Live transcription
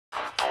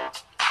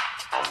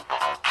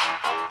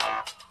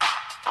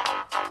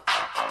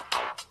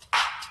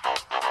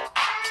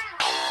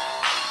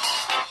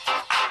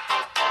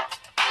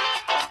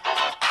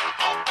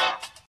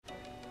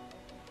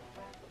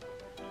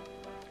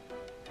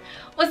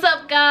What's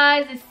up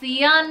guys, it's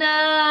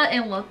Sienna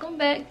and welcome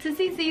back to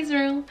CC's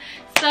room.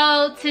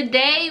 So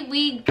today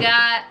we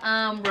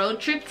got Road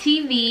Trip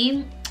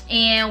TV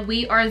and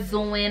we are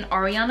doing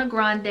Ariana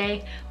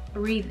Grande,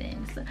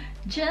 Breathin. So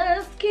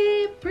just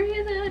keep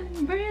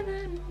breathing,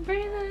 breathing,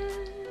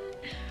 breathing.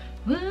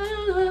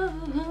 Woo.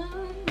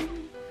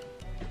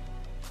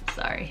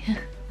 Sorry.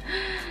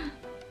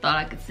 Thought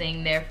I could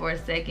sing there for a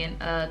second.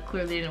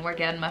 Clearly didn't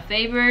work out in my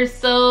favor,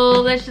 so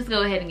let's just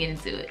go ahead and get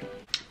into it.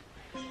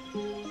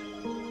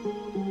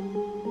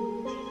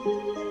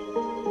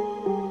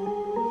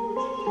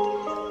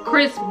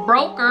 Chris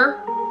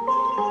Broker.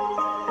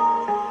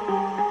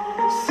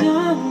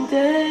 Some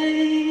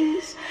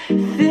days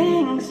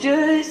things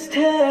just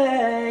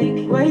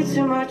take way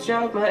too much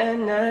of my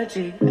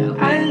energy.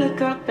 I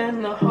look up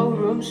and the whole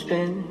room's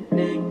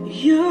spinning.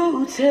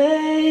 You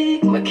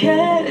take my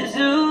cares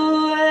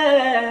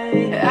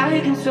away. I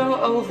can so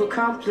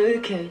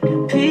overcomplicate.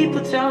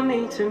 People tell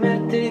me to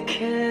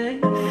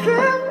medicate.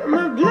 Feel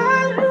my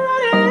blood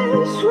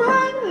running,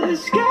 sweat, the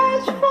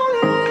sky's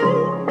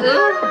falling. I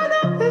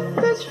don't know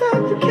if it's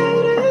fabricated.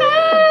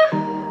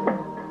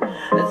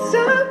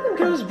 Time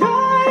goes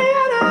by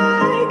and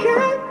I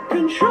can't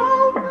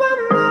control my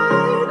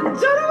mind.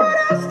 Don't know what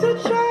else to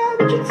try,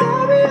 but you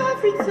tell me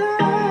every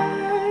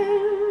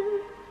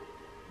time.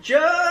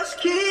 Just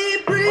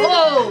keep breathing.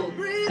 Oh,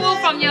 pull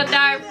from your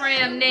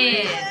diaphragm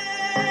then.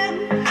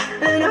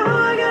 And oh,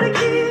 I gotta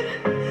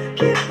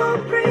keep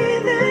on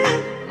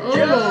breathing. Ooh.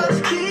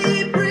 Just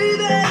keep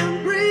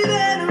breathing,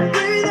 breathing,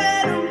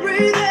 breathing,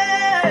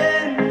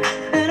 breathing.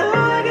 And oh,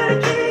 I gotta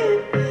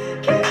keep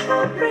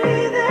on breathing.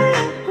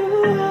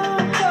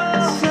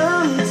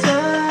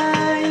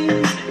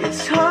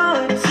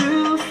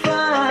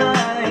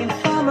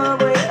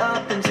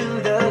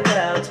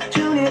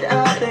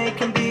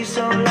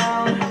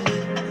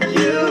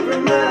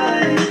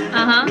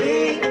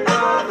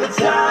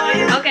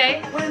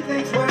 Okay. When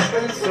things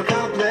weren't so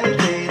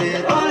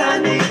complicated, all I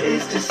need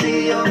is to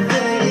see your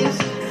face.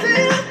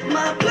 Feel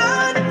my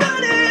blood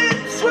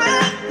running,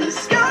 sweat, the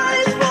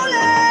sky's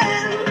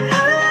falling. I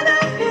don't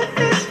know if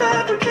it's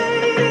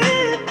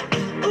fabricated.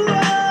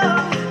 Whoa,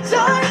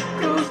 time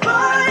goes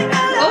by and I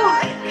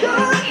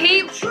can't He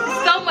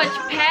so much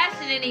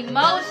passion and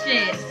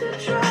emotion.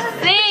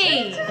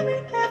 Sing.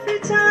 every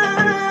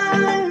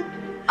time.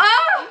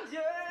 Oh.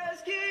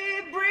 Just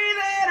keep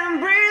breathing and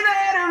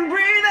breathing and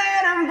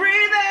breathing and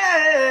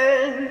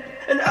breathing.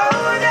 And oh,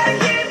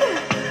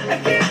 I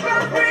keep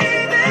on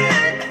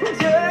breathing.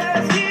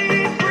 Just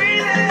keep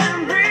breathing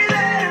and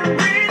breathing and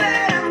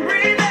breathing and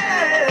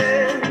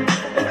breathing.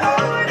 And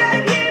oh, I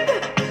keep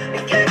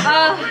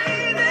on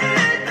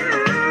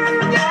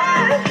breathing.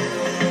 Yeah.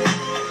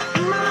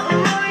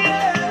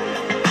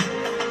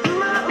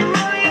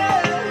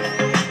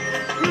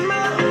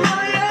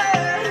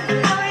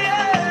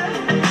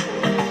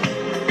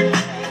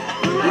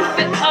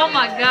 Oh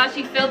my gosh,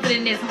 he felt it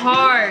in his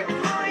heart.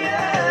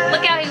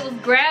 Look how he was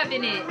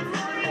grabbing it.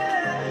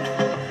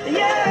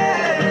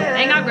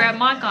 Dang, I grabbed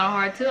mine kind of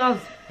hard too. I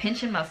was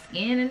pinching my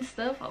skin and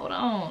stuff. Hold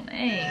on,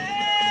 dang.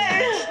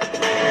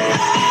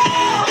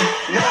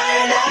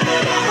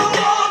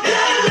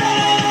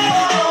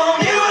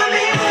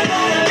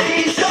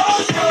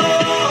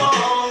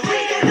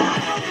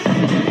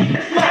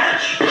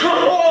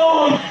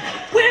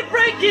 We're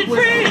breaking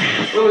free.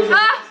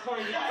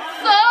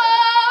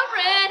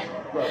 Soaring,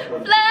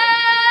 flying.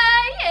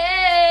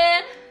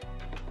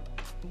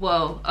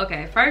 Whoa,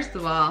 okay, first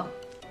of all,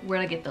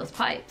 where'd I get those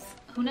pipes?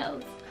 Who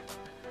knows?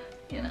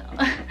 You know.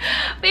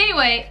 But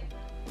anyway,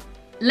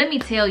 let me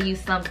tell you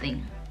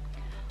something.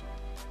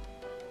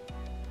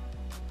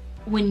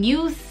 When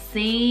you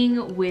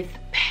sing with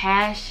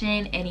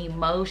passion and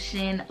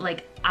emotion,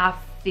 like I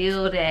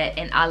feel that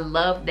and I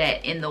love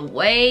that in the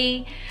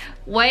way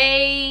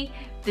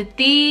that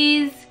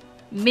these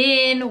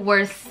men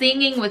were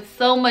singing with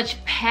so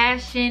much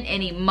passion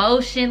and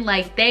emotion,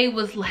 like they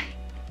was like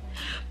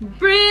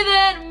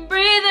breathing,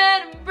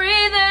 breathing,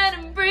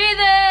 breathing,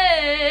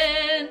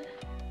 breathing.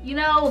 You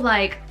know,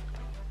 like,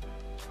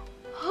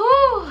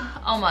 whew,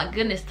 oh my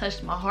goodness,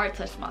 touched my heart,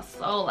 touched my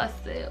soul. I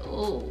said,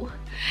 ooh.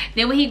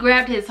 Then when he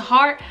grabbed his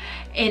heart,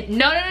 and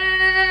no.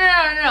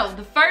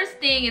 The first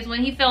thing is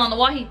when he fell on the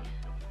wall, you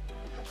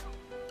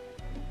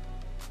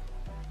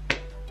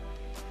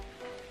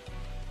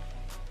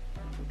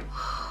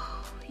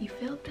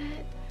felt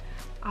that?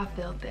 I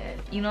felt that.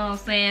 You know what I'm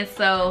saying?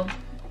 So,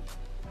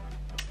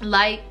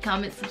 like,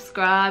 comment,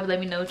 subscribe. Let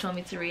me know what you want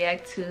me to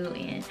react to.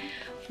 And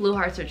blue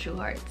hearts are true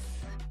hearts.